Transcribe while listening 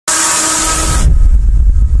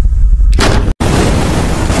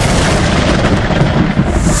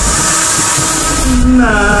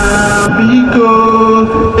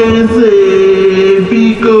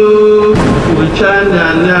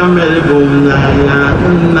naya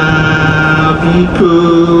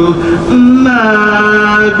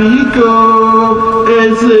nabiko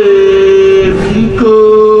eze biko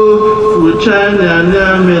fuchanya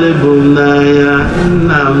nyamere bunaya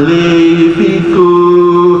namle biko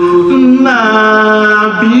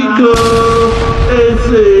nabiko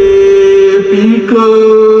eze biko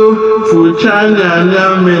fuchanya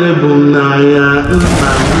nyamere bunaya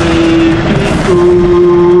namle biko.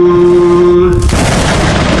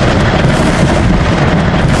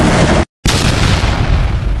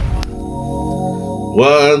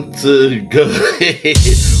 Want to go.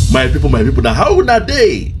 my people, now how una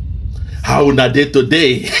day? How una day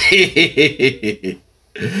today?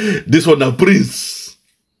 This one a Prince.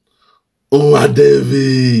 Oh,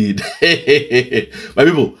 David. My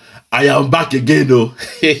people, I am back again though.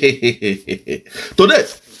 Today,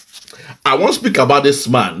 I want to speak about this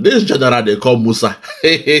man, this general they call Musa.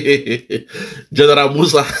 General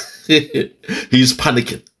Musa. He's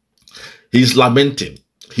panicking. He's lamenting.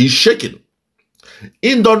 He's shaking.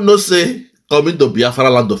 He don't know say coming to Biafra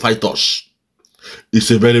land to fight us.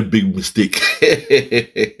 It's a very big mistake.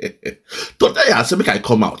 Today I said make I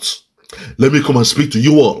come out. Let me come and speak to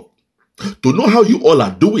you all to know how you all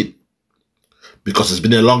are doing. Because it's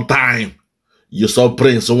been a long time. You saw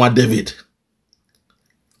Prince Nwa David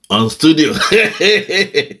on studio.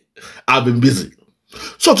 I've been busy.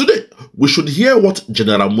 So today we should hear what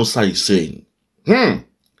General Musa is saying.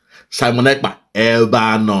 Simon Ekpa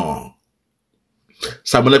Elbano.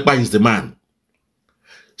 Simon Ekpa is the man.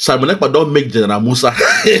 Simon Ekpa don't make General Musa.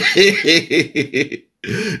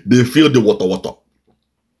 They feel the water.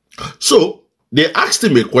 So, they asked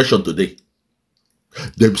him a question today.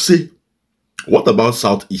 They say, what about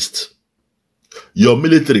Southeast? Your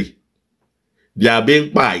military, they are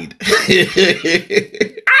being paid.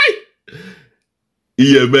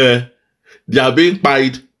 Yeah, man. They are being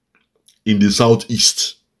paid in the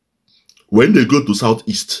Southeast. When they go to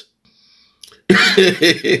Southeast,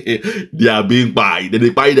 they are being paid. They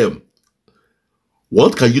buy them.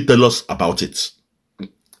 What can you tell us about it?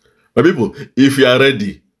 My people, if you are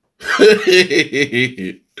ready,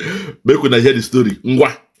 make una hear the story.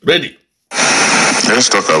 Ngwa, ready? Let's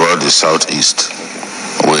talk about the Southeast.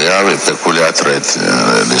 We have a peculiar threat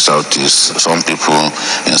in the Southeast. Some people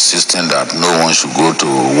insisting that no one should go to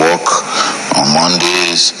work on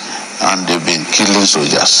Mondays, and they've been killing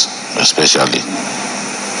soldiers, especially.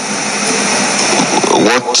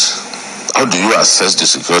 How do you assess the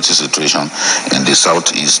security situation in the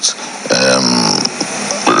Southeast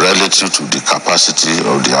relative to the capacity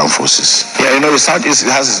of the armed forces? Yeah, the Southeast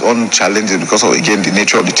has its own challenges because of, again, the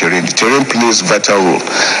nature of the terrain. The terrain plays a vital role.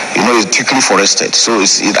 It's thickly forested, so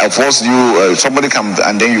it affords you, somebody come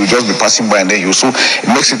and then you just be passing by and then it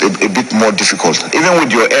makes it a bit more difficult. Even with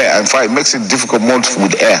your air, in fact, it makes it difficult more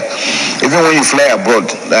with air. Even when you fly abroad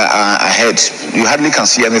ahead, you hardly can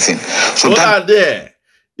see anything. So there.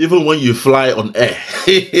 Even when you fly on air,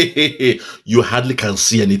 you hardly can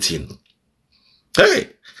see anything. Hey,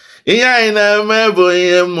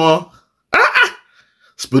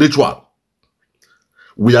 spiritual.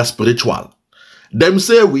 We are spiritual. Them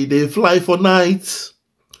say we dey fly for night.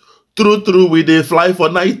 True, we dey fly for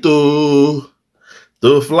night. To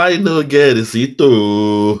fly no get a seat.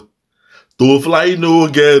 To fly no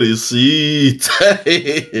get a seat.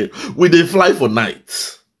 We dey fly for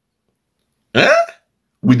night. Eh?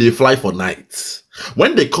 We dey fly for night.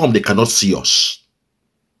 When they come, they cannot see us.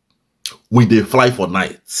 We dey fly for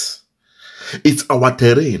night. It's our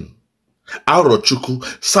terrain. Arochukwu,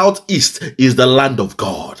 Southeast is the land of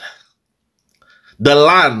God. The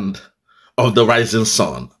land of the rising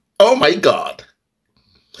sun. Oh my God.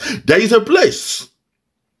 There is a place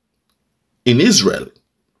in Israel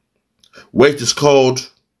where it is called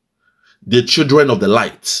the children of the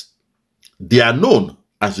light. They are known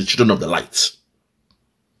as the children of the light.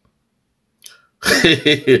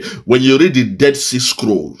 When you read the Dead Sea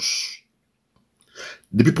Scrolls,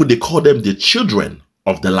 the people, they call them the children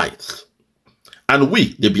of the light. And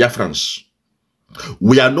we, the Biafrans,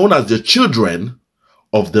 we are known as the children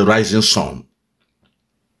of the rising sun.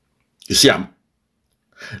 You see,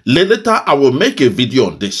 later I will make a video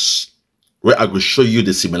on this where I will show you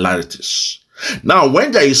the similarities. Now,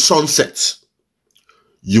 when there is sunset,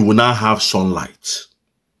 you will now have sunlight.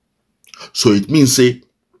 So it means, say,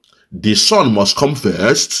 the sun must come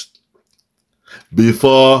first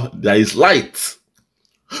before there is light.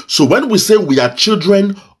 So when we say we are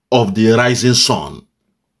children of the rising sun,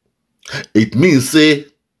 it means, say,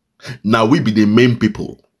 now we be the main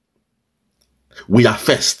people. We are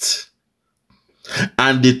first.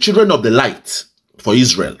 And the children of the light for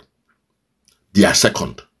Israel, they are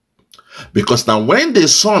second. Because now when the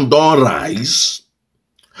sun don't rise,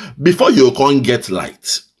 before you can't get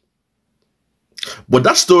light. But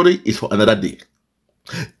that story is for another day.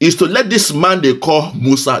 Is to let this man they call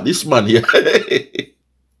Musa, this man here,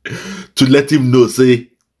 to let him know, say,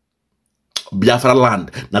 Biafra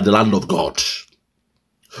land, not the land of God.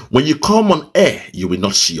 When you come on air, you will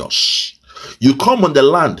not see us. You come on the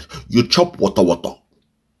land, you chop water.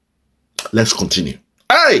 Let's continue.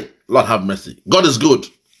 Hey, Lord have mercy. God is good.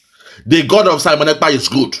 The God of Simon Ekpa is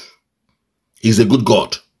good. He's a good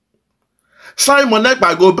God. Simon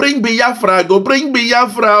Ekpa, go bring Biafra,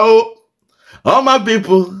 oh. All my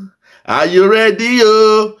people, are you ready,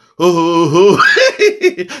 oh?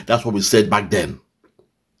 That's what we said back then.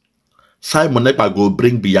 Simon Ekpa, go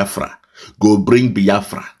bring Biafra.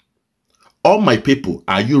 All my people,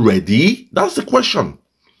 are you ready? That's the question.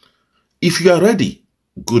 If you are ready,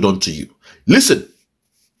 good unto you. Listen.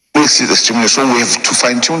 So we have to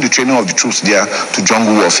fine-tune the training of the troops there to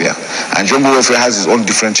jungle warfare. And jungle warfare has its own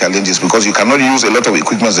different challenges because you cannot use a lot of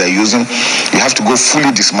equipment they're using. You have to go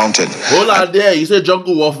fully dismounted. Hold on there. You say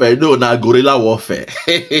jungle warfare. No, now guerrilla warfare.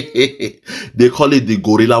 They call it the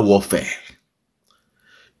guerrilla warfare.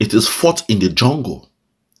 It is fought in the jungle.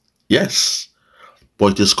 Yes.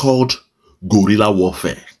 But it is called guerrilla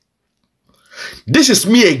warfare. This is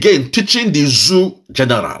me again teaching the zoo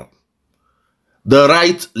general the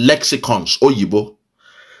right lexicons, Oyibo,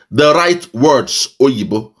 the right words,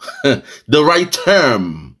 Oyibo, the right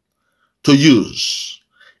term to use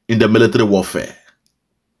in the military warfare.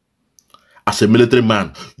 As a military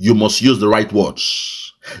man, you must use the right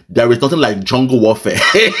words. There is nothing like jungle warfare.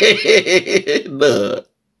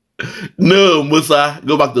 No, Musa,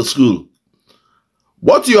 go back to school.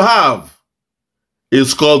 What you have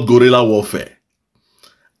is called guerrilla warfare.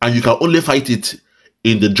 And you can only fight it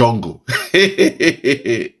in the jungle.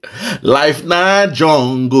 Life na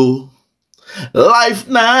jungle. Life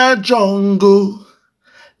na jungle.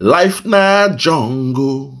 Life na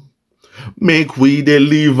jungle. Make we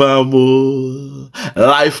deliver more.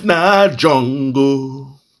 Life na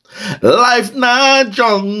jungle. Life na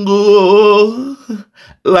jungle.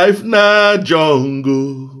 Life na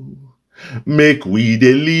jungle. Make we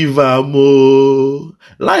deliver more.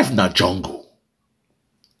 Life na jungle.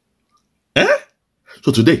 Eh?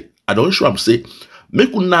 So today, I don't sure I'm saying,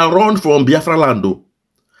 make una run from Biafra land.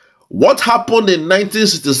 What happened in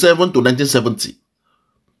 1967 to 1970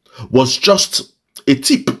 was just a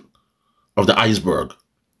tip of the iceberg.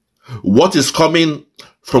 What is coming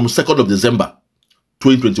from 2nd of December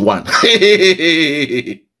 2021?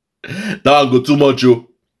 That will go too much, yo.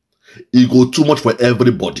 It go too much for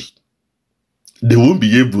everybody. They won't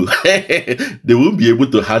be able. They won't be able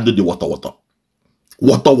to handle the water.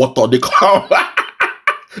 Water. They come.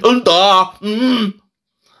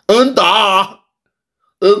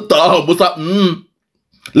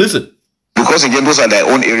 Listen. Because again, those are their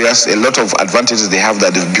own areas, a lot of advantages they have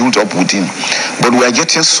that they've built up within. But we are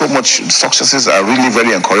getting so much successes are really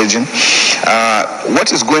very encouraging.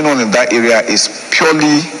 What is going on in that area is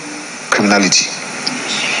purely criminality.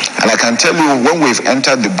 And I can tell you, when we've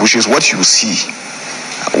entered the bushes, what you see,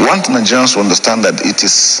 I want Nigerians to understand that it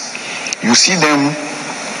is, you see them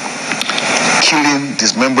killing,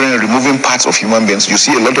 dismembering, removing parts of human beings. You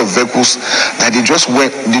see a lot of vehicles that they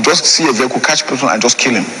just see a vehicle, catch a person and just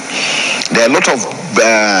kill him. There are a lot of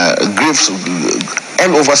graves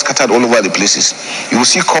all over, scattered all over the places. You will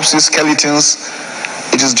see corpses, skeletons.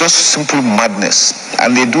 It is just simple madness.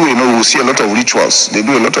 And they do, we'll see a lot of rituals. They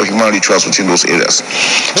do a lot of human rituals within those areas.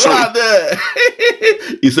 So,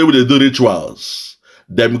 he said when they do rituals,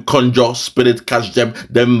 them conjure spirit, catch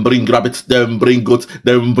them bring rabbits, them bring goats,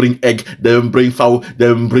 them bring egg, them bring fowl,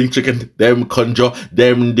 them bring chicken, them conjure,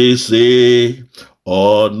 them they say,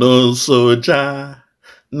 oh no soldier,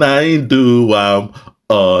 nine do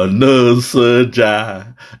oh no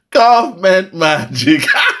soldier, government magic.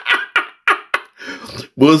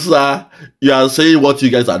 Musa, you are saying what you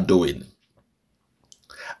guys are doing.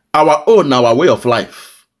 Our way of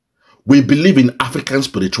life, we believe in African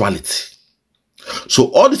spirituality.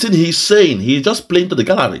 So all the thing he's saying, he's just playing to the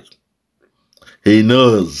gallery. He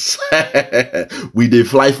knows. We dey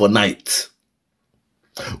fly for night.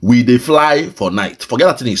 We dey fly for night. Forget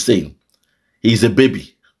that thing he's saying. He's a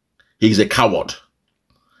baby. He's a coward.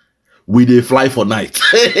 We dey fly for night.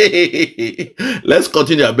 Let's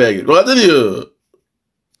continue, I beg. Continue.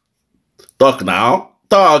 Talk now.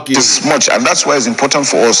 Talk. It's much, and that's why it's important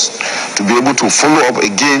for us to be able to follow up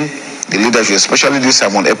again the leadership, especially this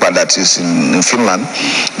Simon Ekpa that is in Finland.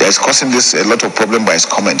 That is causing this a lot of problem by his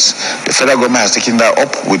comments. The federal government has taken that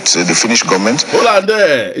up with the Finnish government. Hold on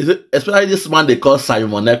there. Is it, especially this man they call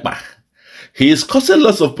Simon Ekpa. He is causing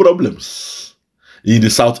lots of problems in the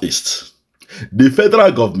southeast. The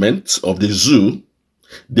federal government of the zoo,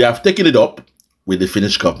 they have taken it up with the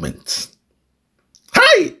Finnish government.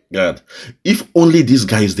 Hi, God. If only these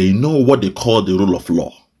guys, they know what they call the rule of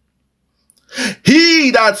law.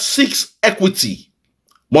 He that seeks equity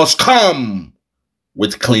must come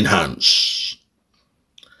with clean hands.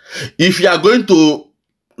 If you are going to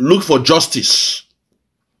look for justice,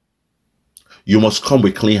 you must come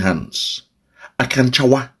with clean hands.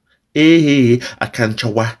 Akanchawa. Hey,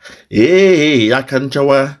 Akanchawa. Hey,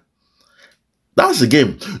 Akanchawa. That's the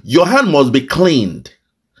game. Your hand must be cleaned.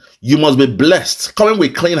 You must be blessed, coming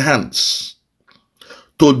with clean hands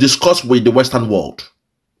to discuss with the Western world.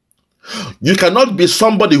 You cannot be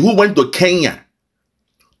somebody who went to Kenya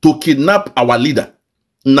to kidnap our leader,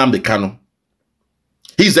 Nnamdi Kanu.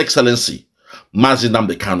 His Excellency, Mazi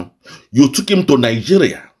Nnamdi Kanu. You took him to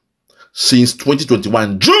Nigeria since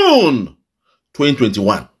 2021, June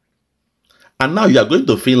 2021. And now you are going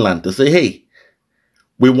to Finland to say, hey,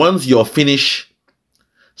 we want your Finnish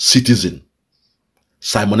citizen,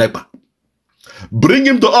 Simon Ekpa. Bring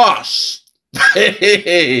him to us.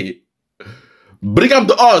 Bring him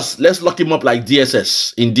to us. Let's lock him up like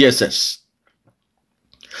DSS, in DSS.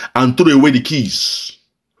 And throw away the keys.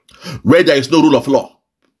 Where there is no rule of law.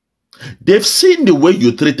 They've seen the way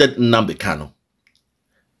you treated Nnamdi Kanu,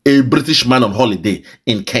 a British man on holiday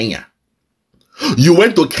in Kenya. You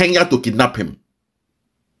went to Kenya to kidnap him.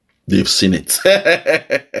 They've seen it.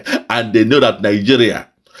 And they know that Nigeria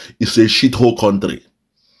is a shithole country.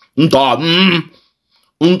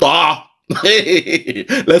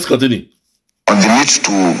 Let's continue. On the need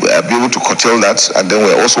to be able to curtail that, and then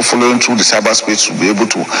we're also following through the cyberspace to be able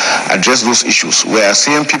to address those issues. We are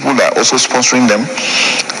seeing people that are also sponsoring them.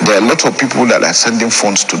 There are a lot of people that are sending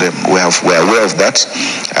funds to them. We are aware of that.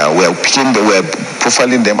 We are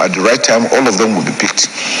profiling them at the right time. All of them will be picked.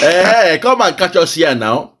 Hey, come and catch us here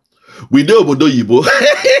now. We do Obodo Yibo.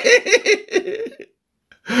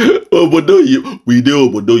 We do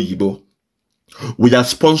Obodo Yibo. We are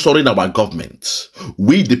sponsoring our government.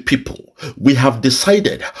 We the people, we have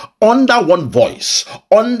decided under one voice,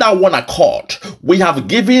 under one accord, we have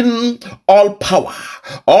given all power,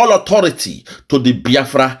 all authority to the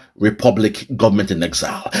Biafra Republic government in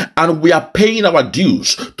exile. And we are paying our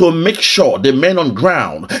dues to make sure the men on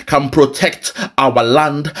ground can protect our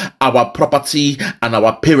land, our property, and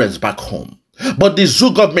our parents back home. But the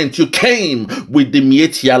zoo government, you came with the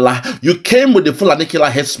Mietiala, you came with the Fulani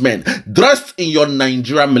killer headsmen, dressed in your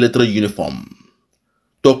Nigerian military uniform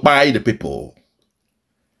to buy the people.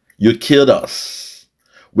 You killed us.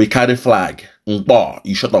 We carry flag.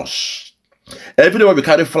 You shot us. Everywhere we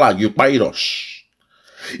carry flag, you bite us.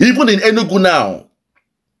 Even in Enugu now,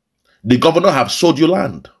 the governor have sold you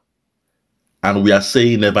land. And we are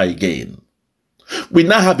saying never again. We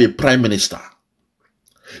now have a prime minister.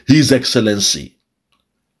 His Excellency,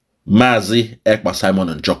 Mazi Ekpa Simon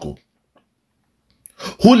Njoku,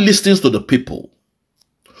 who listens to the people,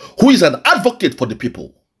 who is an advocate for the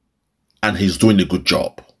people, and he's doing a good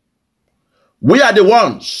job. We are the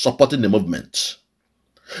ones supporting the movement.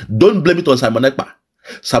 Don't blame it on Simon Ekpa.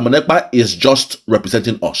 Simon Ekpa is just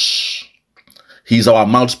representing us. He's our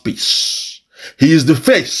mouthpiece. He is the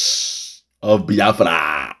face of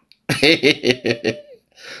Biafra.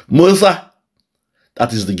 Musa.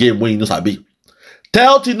 That is the game when you know Sabi.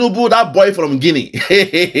 Tell Tinubu, that boy from Guinea.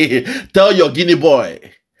 Tell your Guinea boy.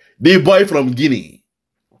 The boy from Guinea.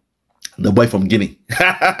 The boy from Guinea.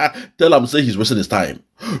 Tell him, say he's wasting his time.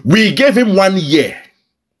 We gave him 1 year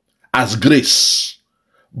as grace,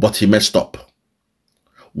 but he messed up.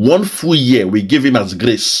 1 full year we gave him as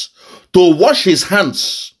grace to wash his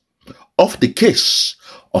hands off the case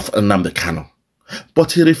of Nnamdi Kanu.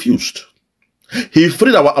 But he refused. He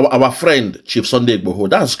freed our friend, Chief Sunday Igboho.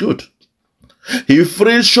 That's good. He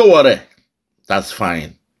freed Showore. That's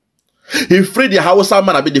fine. He freed the Hausa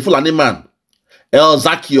man, the Fulani man, El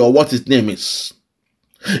Zaki, or what his name is.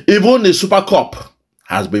 Even the Super Cop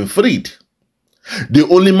has been freed. The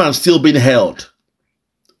only man still being held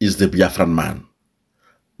is the Biafran man,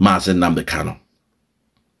 Mazi Nnamdi Kanu.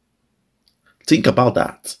 Think about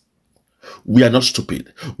that. We are not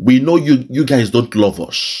stupid. We know you guys don't love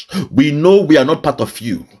us. We know we are not part of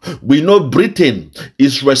you. We know Britain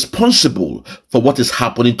is responsible for what is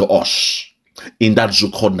happening to us in that zoo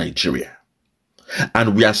called Nigeria.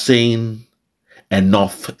 And we are saying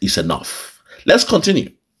enough is enough. Let's continue.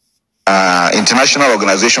 International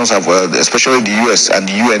organizations have, especially the US and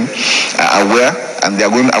the UN, are aware, and they are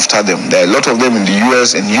going after them. There are a lot of them in the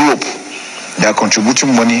US and Europe They are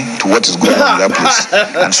contributing money to what is going on in that place.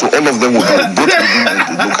 And so all of them will be both within the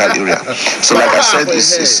local area. So like I said,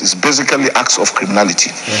 it's basically acts of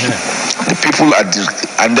criminality. The people are,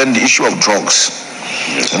 and then the issue of drugs.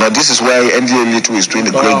 You know, this is why NDLA2 is doing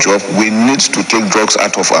a great job. We need to take drugs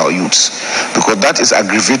out of our youths because that is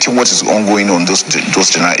aggravating what is ongoing on those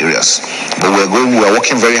general areas. But we are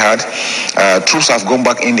working very hard. Troops have gone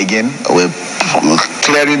back in again. We're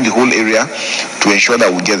clearing the whole area to ensure that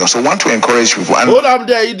we get them. So I want to encourage people. And hold up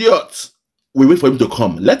there, idiots. We wait for him to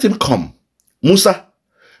come. Let him come. Musa,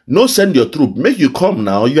 no send your troop. Make you come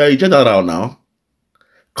now. You are a general now.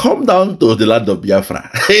 Come down to the land of Biafra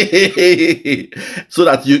so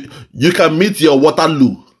that you can meet your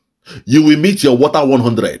Waterloo. You will meet your Water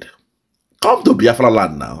 100. Come to Biafra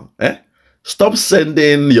land now. Stop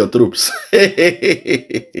sending your troops.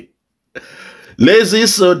 Lazy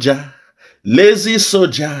soldier,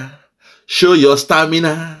 show your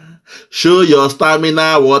stamina. Show your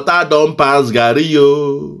stamina, water don't pass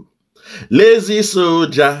Gario. Lazy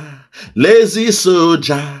soldier,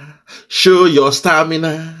 show your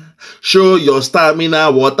stamina. Show your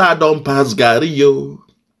stamina, water don't pass Gario.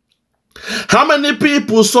 How many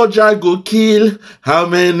people soldier go kill? How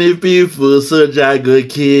many people soldier go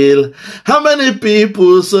kill? How many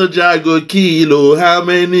people soldier go kill? Oh, how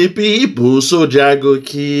many people soldier go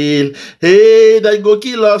kill? Hey, they go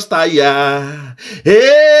kill us tire.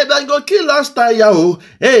 Hey, they go kill us tire. Oh,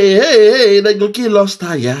 hey, they go kill us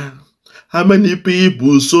tire. How many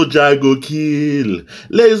people soldier go kill?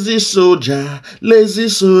 Lazy soldier,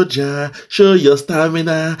 show your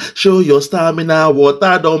stamina,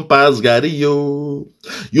 water don't pass Gario.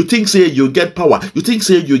 You think say you get power,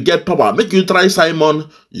 make you try Simon,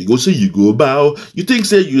 you go say you go bow. You think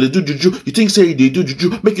say you do juju,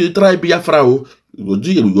 make you try Biafra.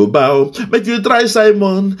 You go bow, make you try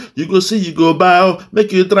Simon, you go see you go bow,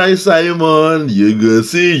 make you try Simon, you go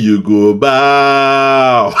see you go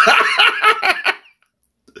bow.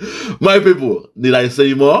 My people, did I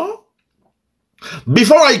say more?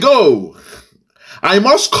 Before I go, I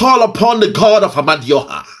must call upon the God of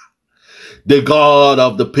Amadioha, the God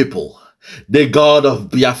of the people, the God of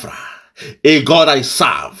Biafra, a God I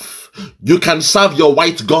serve. You can serve your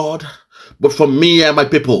white God, but for me and my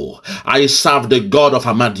people, I serve the God of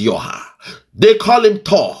Amadioha. They call him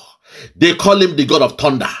Thor. They call him the God of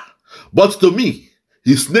thunder. But to me,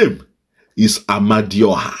 his name is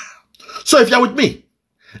Amadioha. So if you're with me,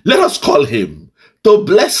 let us call him to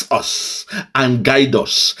bless us and guide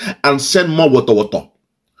us and send more Woto-Woto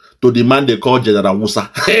to the man they call General Musa.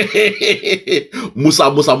 Musa.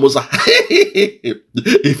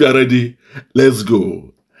 If you're ready, let's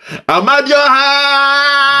go.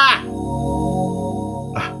 Amadioha!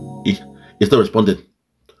 He's not responding.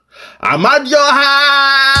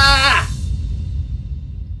 Amadioha!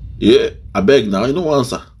 Yeah, I beg now, you don't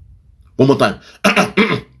answer. One more time.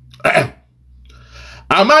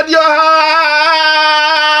 Amadioha!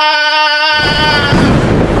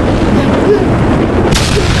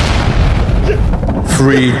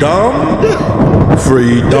 Freedom.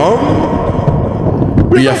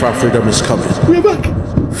 Biafra freedom is coming. We're back.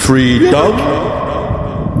 Freedom.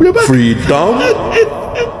 We're back. Freedom.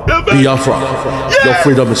 Biafra, your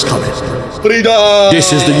freedom is coming. Freedom.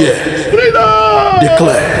 This is the year. Freedom.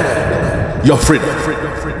 Declare your freedom.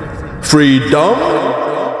 Freedom.